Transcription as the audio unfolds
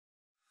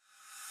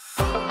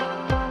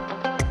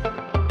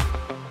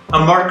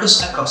I'm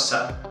Marcos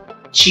Acosta,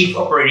 Chief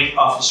Operating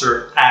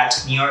Officer at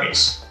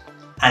NEORIS,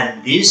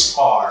 and these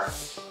are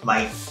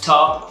my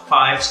top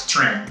 5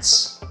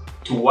 trends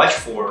to watch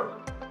for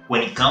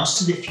when it comes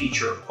to the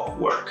future of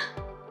work.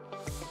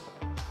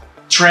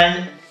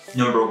 Trend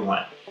number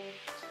 1.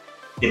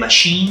 The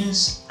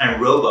machines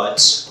and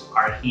robots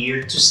are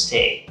here to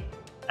stay,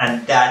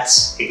 and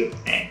that's a good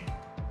thing.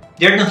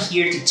 They're not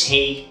here to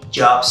take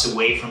jobs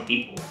away from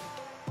people,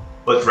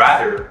 but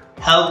rather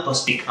help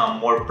us become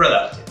more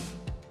productive.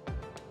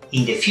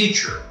 In the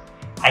future,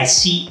 I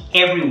see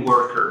every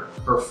worker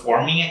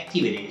performing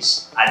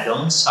activities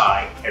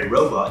alongside a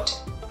robot,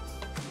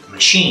 a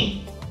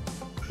machine,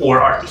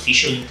 or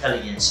artificial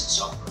intelligence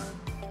software.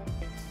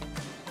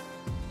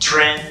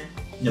 Trend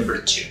number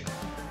 2.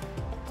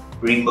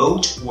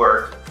 Remote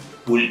work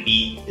will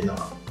be the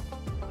norm.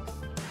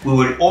 We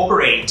will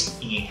operate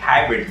in a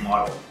hybrid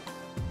model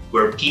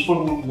where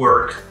people will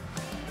work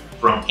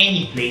from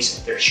any place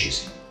of their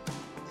choosing.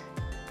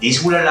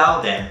 This will allow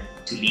them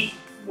to live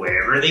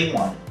wherever they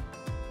want.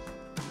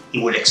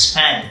 It will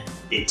expand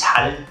the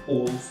talent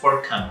pool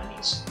for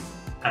companies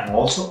and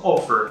also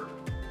offer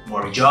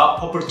more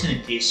job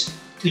opportunities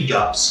to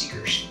job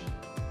seekers.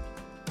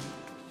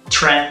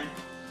 Trend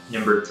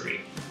number 3.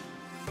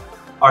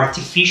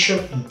 Artificial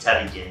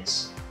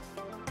intelligence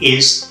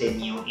is the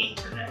new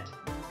internet.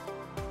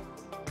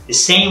 The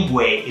same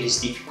way it is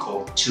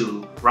difficult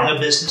to run a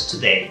business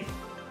today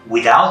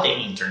without the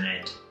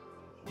internet,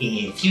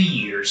 in a few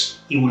years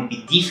it will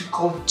be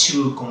difficult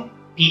to compete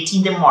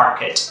in the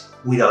market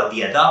without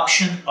the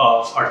adoption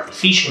of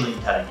artificial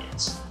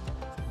intelligence.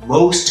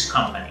 Most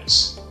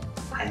companies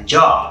and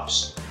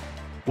jobs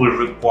will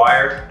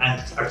require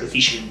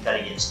artificial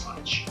intelligence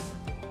knowledge.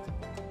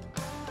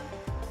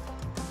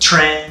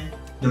 Trend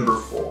number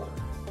 4.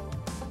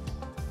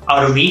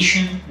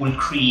 Automation will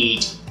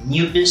create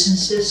new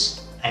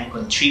businesses and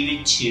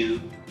contribute to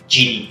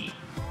GDP.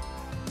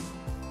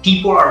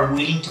 People are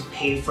willing to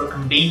pay for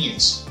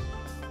convenience.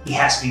 It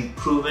has been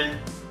proven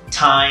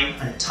time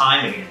and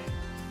time again.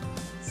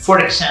 For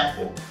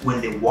example,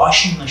 when the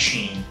washing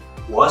machine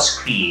was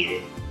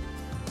created,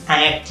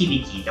 an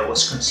activity that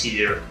was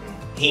considered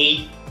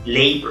unpaid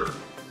labor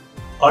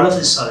all of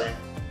a sudden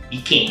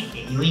became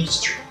a new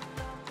industry.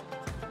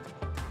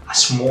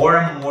 As more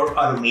and more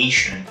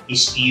automation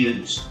is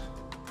used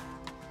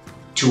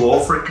to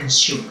offer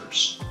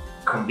consumers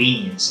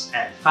convenience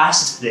and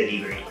fast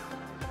delivery,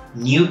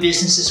 new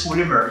businesses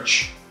will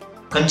emerge,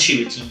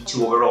 contributing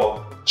to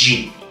overall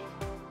GDP.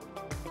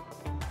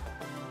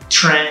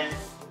 Trend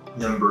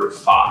number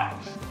 5.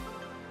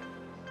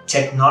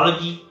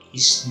 Technology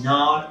is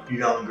no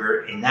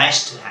longer a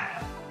nice to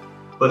have,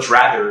 but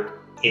rather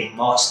a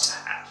must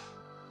have.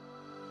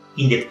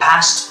 In the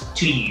past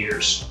 2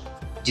 years,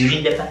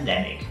 during the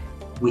pandemic,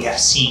 we have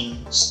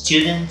seen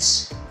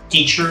students,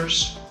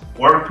 teachers,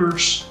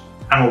 workers,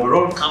 and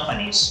overall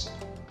companies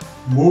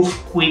move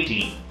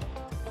quickly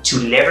to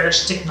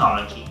leverage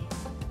technology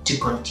to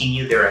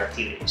continue their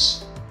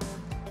activities.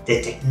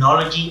 The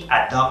technology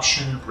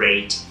adoption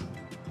rate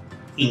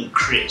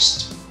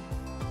increased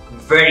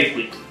very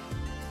quickly,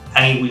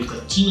 and it will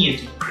continue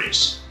to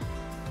increase.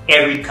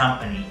 Every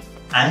company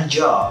and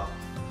job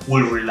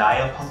will rely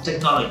upon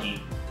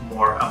technology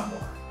more and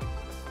more.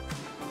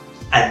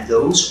 And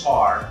those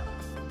are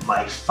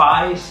my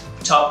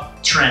 5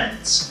 top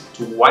trends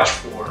to watch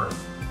for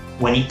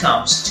when it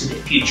comes to the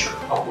future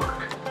of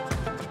work.